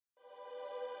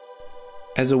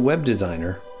As a web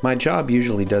designer, my job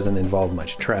usually doesn't involve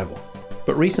much travel,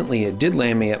 but recently it did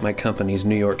land me at my company's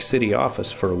New York City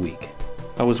office for a week.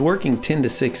 I was working 10 to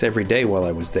 6 every day while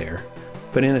I was there,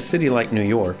 but in a city like New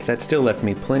York, that still left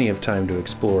me plenty of time to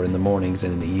explore in the mornings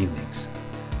and in the evenings.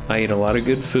 I ate a lot of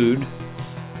good food,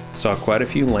 saw quite a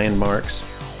few landmarks,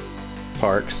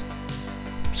 parks,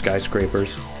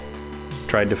 skyscrapers,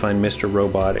 tried to find Mr.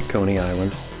 Robot at Coney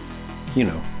Island. You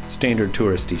know, standard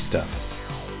touristy stuff.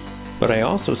 But I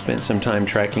also spent some time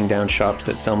tracking down shops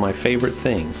that sell my favorite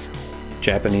things: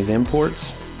 Japanese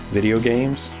imports, video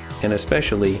games, and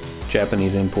especially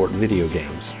Japanese import video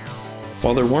games.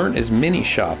 While there weren't as many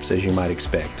shops as you might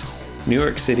expect, New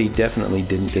York City definitely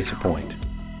didn't disappoint.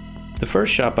 The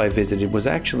first shop I visited was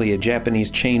actually a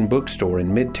Japanese chain bookstore in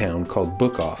Midtown called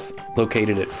Book Off,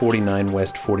 located at 49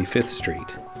 West 45th Street.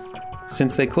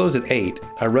 Since they close at 8,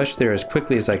 I rushed there as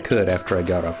quickly as I could after I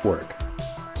got off work.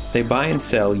 They buy and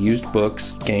sell used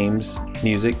books, games,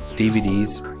 music,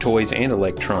 DVDs, toys, and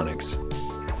electronics.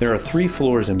 There are 3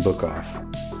 floors in Book Off.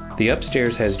 The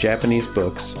upstairs has Japanese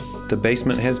books, the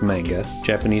basement has manga,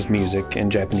 Japanese music,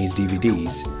 and Japanese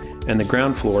DVDs, and the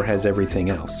ground floor has everything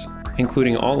else,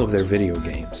 including all of their video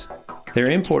games. Their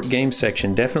import game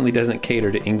section definitely doesn't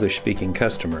cater to English-speaking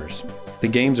customers. The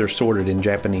games are sorted in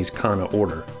Japanese kana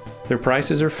order. Their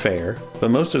prices are fair,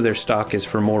 but most of their stock is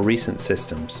for more recent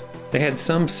systems. They had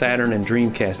some Saturn and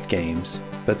Dreamcast games,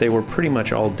 but they were pretty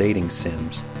much all dating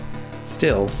sims.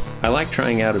 Still, I like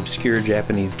trying out obscure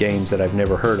Japanese games that I've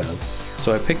never heard of,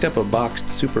 so I picked up a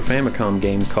boxed Super Famicom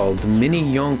game called Mini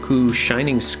Yonku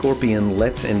Shining Scorpion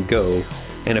Let's and Go,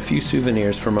 and a few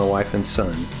souvenirs for my wife and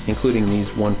son, including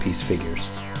these one-piece figures.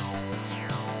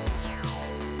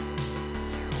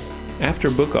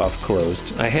 After Book Off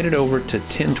closed, I headed over to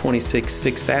 1026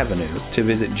 6th Avenue to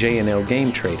visit J&L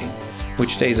Game Trading,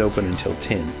 which stays open until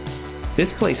 10.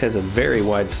 This place has a very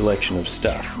wide selection of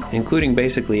stuff, including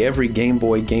basically every Game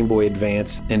Boy, Game Boy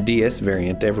Advance, and DS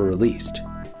variant ever released.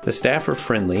 The staff are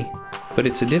friendly, but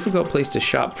it's a difficult place to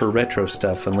shop for retro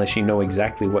stuff unless you know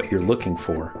exactly what you're looking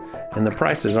for, and the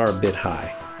prices are a bit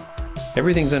high.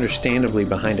 Everything's understandably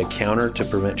behind a counter to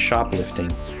prevent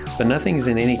shoplifting, but nothing's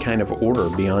in any kind of order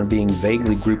beyond being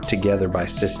vaguely grouped together by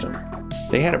system.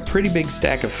 They had a pretty big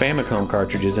stack of Famicom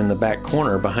cartridges in the back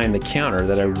corner behind the counter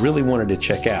that I really wanted to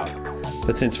check out,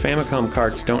 but since Famicom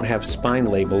carts don't have spine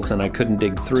labels and I couldn't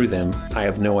dig through them, I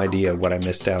have no idea what I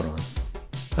missed out on.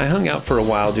 I hung out for a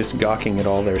while just gawking at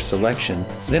all their selection,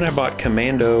 then I bought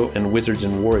Commando and Wizards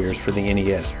and Warriors for the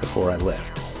NES before I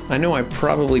left. I know I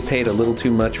probably paid a little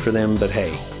too much for them, but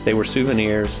hey, they were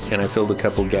souvenirs and I filled a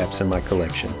couple gaps in my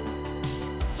collection.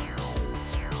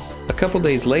 A couple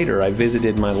days later, I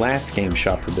visited my last game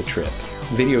shop of the trip,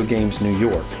 Videogames New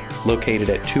York, located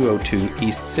at 202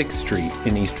 East 6th Street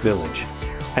in East Village.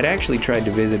 I'd actually tried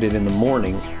to visit it in the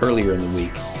morning earlier in the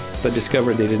week, but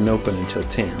discovered they didn't open until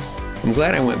 10. I'm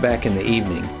glad I went back in the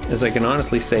evening, as I can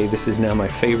honestly say this is now my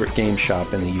favorite game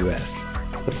shop in the US.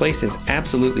 The place is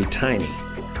absolutely tiny.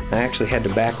 I actually had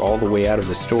to back all the way out of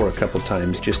the store a couple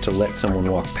times just to let someone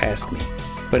walk past me.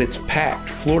 But it's packed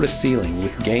floor to ceiling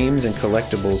with games and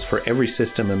collectibles for every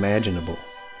system imaginable.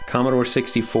 Commodore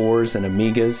 64s and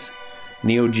Amigas,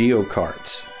 Neo Geo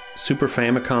carts, Super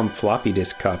Famicom floppy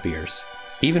disk copiers,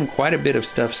 even quite a bit of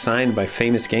stuff signed by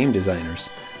famous game designers,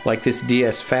 like this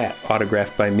DS Fat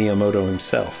autographed by Miyamoto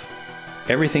himself.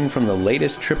 Everything from the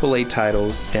latest AAA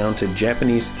titles down to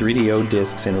Japanese 3DO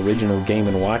discs and original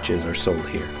Game & Watches are sold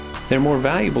here. Their more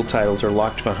valuable titles are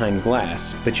locked behind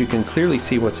glass, but you can clearly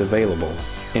see what's available,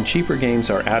 and cheaper games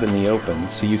are out in the open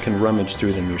so you can rummage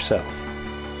through them yourself.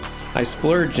 I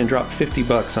splurged and dropped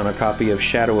 $50 on a copy of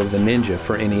Shadow of the Ninja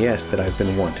for NES that I've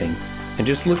been wanting, and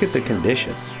just look at the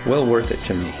condition, well worth it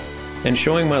to me. And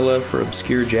showing my love for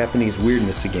obscure Japanese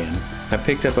weirdness again, I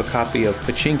picked up a copy of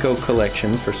Pachinko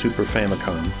Collection for Super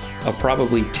Famicom, a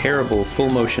probably terrible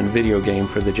full-motion video game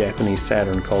for the Japanese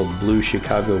Saturn called Blue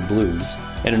Chicago Blues,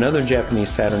 and another Japanese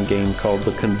Saturn game called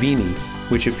The Conveni,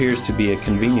 which appears to be a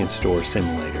convenience store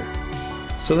simulator.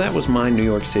 So that was my New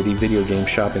York City video game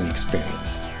shopping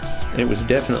experience, and it was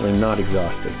definitely not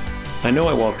exhaustive. I know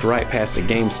I walked right past a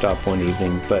GameStop one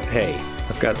evening, but hey,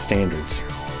 I've got standards.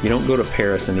 You don't go to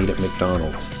Paris and eat at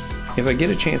McDonald's. If I get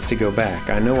a chance to go back,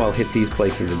 I know I'll hit these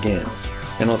places again,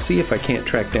 and I'll see if I can't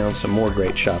track down some more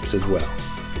great shops as well.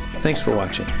 Thanks for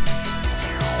watching.